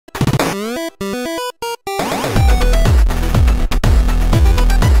We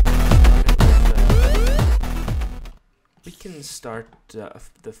can start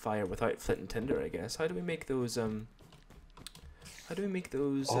the fire without flint and tinder, I guess. How do we make those? How do we make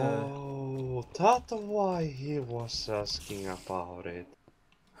those? Oh, that's why he was asking about it.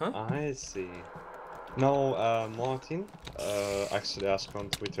 Huh? I see. No, Martin actually asked on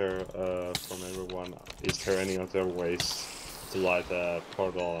Twitter from everyone, is there any other ways to light a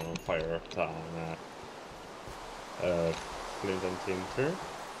portal on fire than flint and tinder?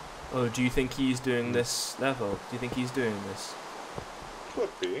 Oh, do you think he's doing this level? Do you think he's doing this? Could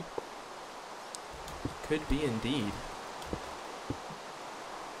be. Could be indeed.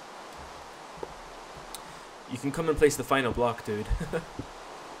 You can come and place the final block, dude.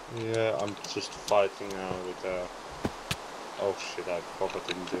 Yeah, I'm just fighting now with oh shit, I forgot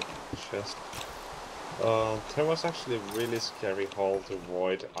to do chest. There was actually a really scary hole to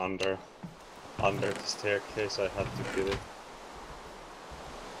avoid under the staircase. I had to kill it.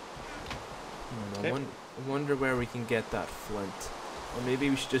 I wonder where we can get that flint. Or maybe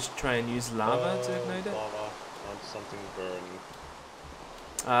we should just try and use lava to ignite it? Lava and something burning.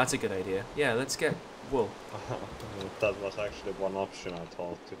 Ah, that's a good idea. Yeah, let's get wool. That was actually one option I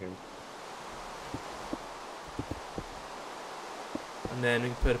told to him. And then we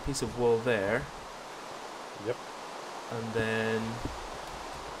can put a piece of wool there. Yep. And then...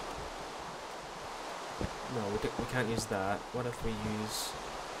 No, we can't use that. What if we use...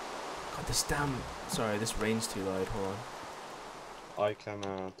 God, this damn... Sorry, this rain's too loud. Hold on. I can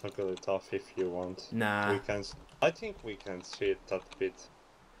toggle it off if you want. Nah. We can. I think we can see it that bit.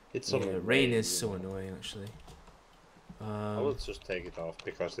 It's yeah, rain is so annoying, actually. I will just take it off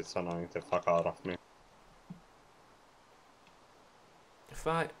because it's annoying the fuck out of me. If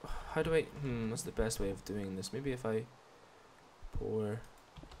I... How do I... what's the best way of doing this? Maybe if I pour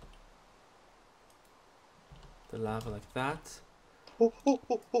the lava like that.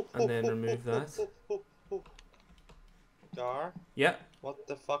 And then remove that. Gar? Yeah. What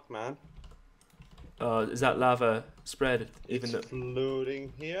the fuck, man? Is that lava spread? Even it's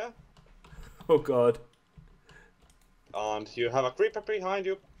floating here. Oh god. And you have a creeper behind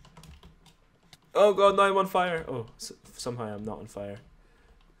you. Oh god, now I'm on fire. Oh, somehow I'm not on fire.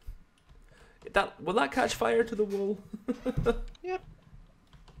 Will that catch fire to the wall? Yep.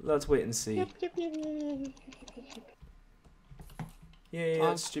 Let's wait and see. Yep.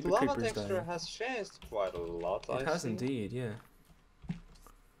 Yeah, stupid lava creepers texture dying. has changed quite a lot. It has indeed, yeah.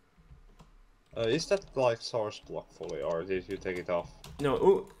 Is that like source block fully, or did you take it off? No,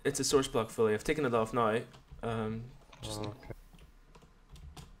 oh, it's a source block fully. I've taken it off now. Just okay.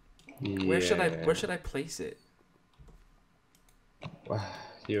 where should I place it?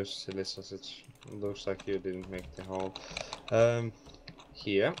 You silly sausage. Looks like you didn't make the hole.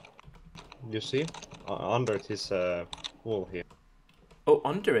 Here. You see? Under this wall here. Oh,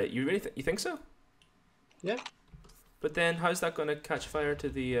 under it? You really you think so? Yeah. But then, how's that going to catch fire to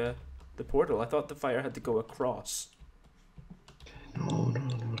the portal? I thought the fire had to go across. No.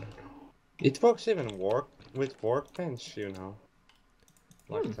 It works even with workbench, you know.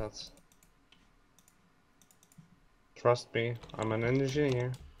 Like that. Trust me, I'm an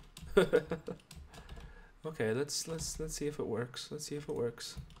engineer. Okay, let's see if it works. Let's see if it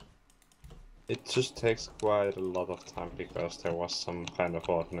works. It just takes quite a lot of time because there was some kind of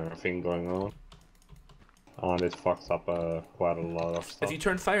ordinary thing going on. And it fucked up quite a lot of stuff. Have you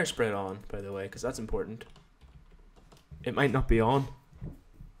turned fire spread on, by the way? Because that's important. It might not be on.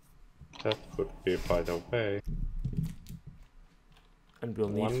 That could be, by the way. And we'll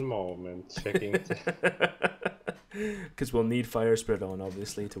need... One moment, checking the... Because we'll need fire spread on,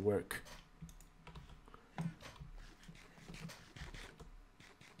 obviously, to work.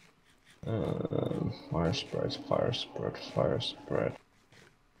 Fire spread.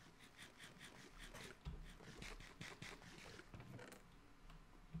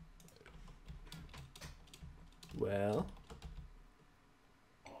 Well...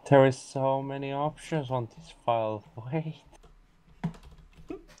 There is so many options on this file. Wait.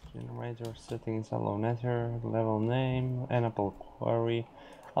 Generator settings, allow nether, level name, enable query,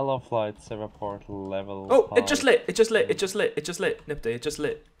 allow flight, server portal, level. Oh, it just lit! It just lit! Nipde, it just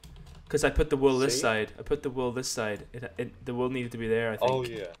lit. Because I put the wool this side. I put the wool this side. The wool needed to be there, I think. Oh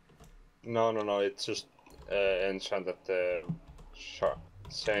yeah. No, it's just enchanted the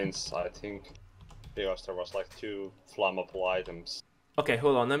chains, I think. Because there was like 2 flammable items. Okay,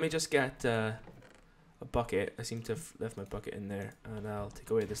 hold on. Let me just get a bucket. I seem to have left my bucket in there, and I'll take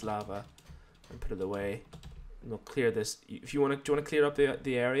away this lava and put it away. And we'll clear this. If you want to, do you want to clear up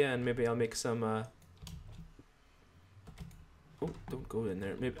the area, and maybe I'll make some. Oh, don't go in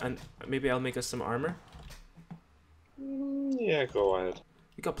there. Maybe I'll make us some armor. Yeah, go ahead.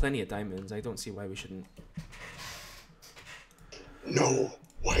 We got plenty of diamonds. I don't see why we shouldn't. No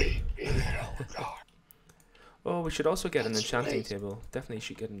way in hell, God. Oh, we should also get an That's enchanting right. table. Definitely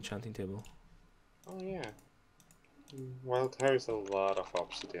should get an enchanting table. Oh yeah. Well, there is a lot of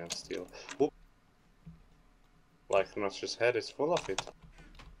obsidian steel. Whoop. Like Notch's head is full of it.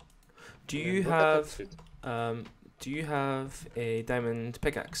 Do I you mean, look at that have shit. do you have a diamond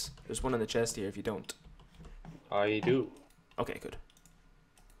pickaxe? There's one in the chest here if you don't. I do. Okay, good.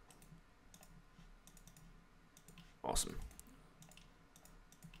 Awesome.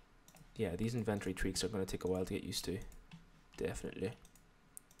 Yeah, these inventory tweaks are going to take a while to get used to. Definitely.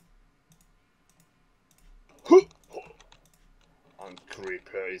 And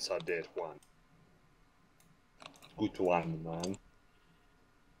Creeper is a dead one. Good one,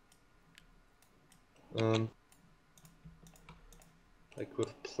 man. I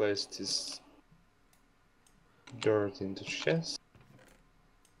could place this dirt in the chest.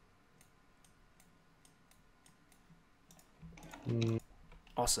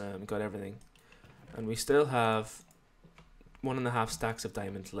 Awesome, got everything. And we still have 1.5 stacks of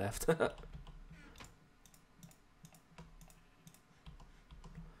diamonds left.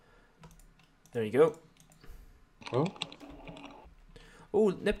 There you go. Oh?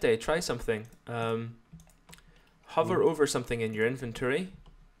 Oh, Nipde, try something. Hover over something in your inventory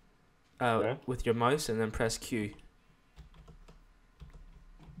Yeah. with your mouse and then press Q.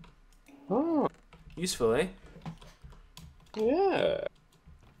 Oh, Useful, eh? yeah.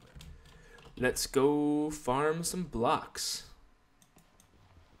 Let's go farm some blocks.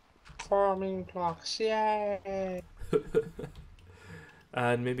 Farming blocks, yay!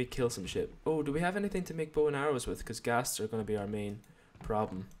 And maybe kill some shit. Oh, do we have anything to make bow and arrows with? Because ghasts are going to be our main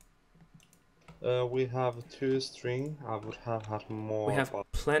problem. We have 2 string. I would have had more. We have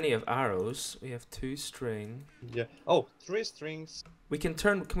but plenty of arrows. We have 2 string. yeah. Oh, 3 strings. We can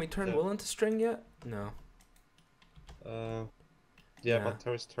turn. Can we turn Yeah. wool into string yet? No. Yeah, Nah. but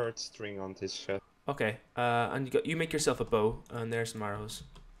there is 3rd string on this shit. Okay. And you make yourself a bow, and there's some arrows.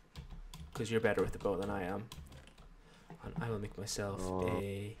 Because you're better with the bow than I am. And I will make myself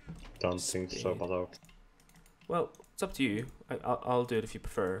a. Don't think so, Spade. but okay. Well, it's up to you. I'll do it if you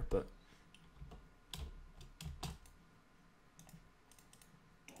prefer, but.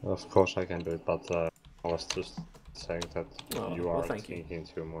 Of course I can do it, but I was just saying that Oh, you well, are thank you. thinking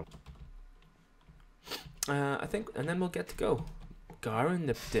too much. I think, and then we'll get to go. Gar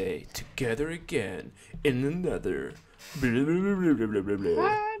Nipde together again in another. Blah blah blah blah blah blah blah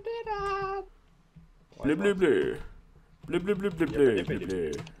blah. Blah blah blah. Blah blah blah blah blah blah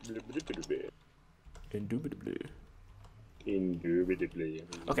blah. Indubitably. Indubitably.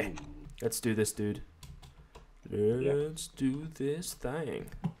 Okay, let's do this, dude. Let's do this thing.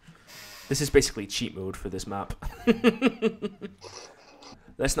 This is basically cheat mode for this map.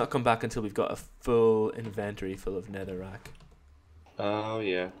 Let's not come back until we've got a full inventory full of netherrack. Oh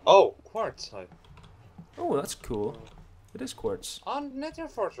yeah. Oh, quartz. Oh, that's cool. It is quartz. On Nether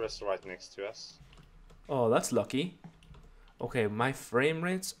Fortress right next to us. Oh, that's lucky. Okay, my frame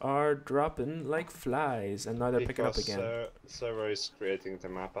rates are dropping like flies, and now they're picking up again. Server is creating the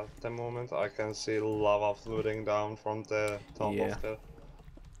map at the moment. I can see lava floating down from the top Yeah. of the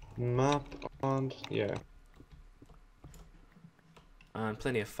map, and yeah. And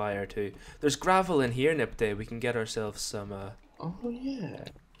plenty of fire too. There's gravel in here, Nipde. We can get ourselves some. Oh yeah.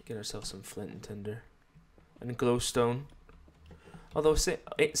 Get ourselves some flint and tinder, and glowstone. Although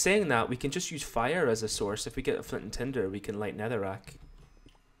saying that, we can just use fire as a source. If we get a flint and tinder, we can light netherrack.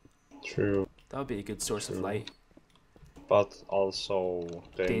 True. That would be a good source of True. light. But also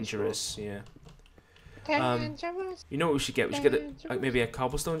Dangerous, yeah. Dangerous. You know what we should get? We should get maybe a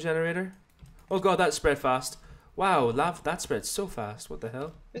cobblestone generator. Oh god, that spread fast. Wow, that spread so fast. What the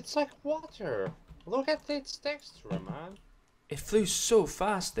hell? It's like water. Look at its texture, man. It flew so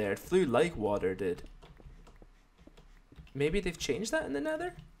fast there. It flew like water did. Maybe they've changed that in the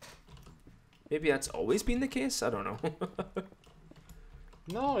nether? Maybe that's always been the case? I don't know.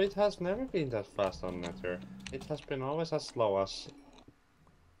 No, it has never been that fast on Nether. It has been always as slow as...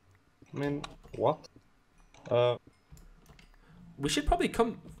 I mean, what? We should probably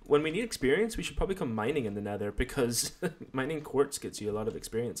come... When we need experience, we should probably come mining in the nether, because mining quartz gets you a lot of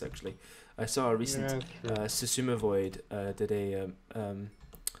experience, actually. I saw a recent Susuma Void did a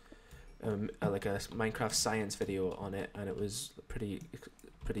like a Minecraft science video on it, and it was pretty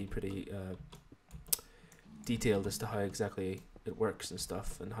detailed as to how exactly it works and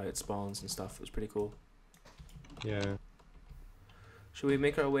stuff, and how it spawns and stuff. It was pretty cool. Yeah. Should we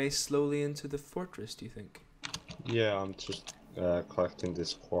make our way slowly into the fortress, do you think? Yeah, I'm just collecting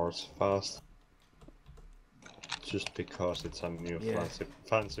this quartz fast. Just because it's a new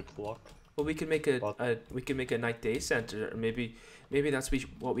fancy block. Well, we could make a night day center, or maybe that's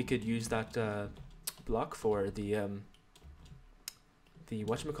what we could use that block for, the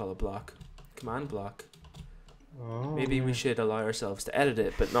whatchamacallit block, command block. Oh, maybe we should allow ourselves to edit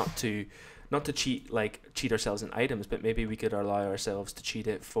it, but not to cheat ourselves in items, but maybe we could allow ourselves to cheat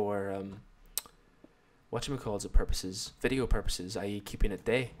it for whatchamacallit purposes, video purposes, i.e. keeping it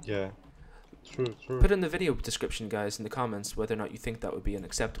day. Yeah. True. Put in the video description, guys, in the comments, whether or not you think that would be an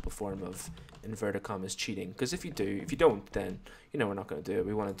acceptable form of inverted commas cheating. Because if you don't, then we're not going to do it.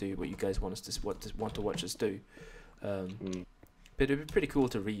 We want to do what you guys want to watch us do. But it'd be pretty cool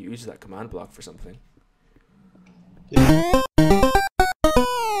to reuse that command block for something. Yeah.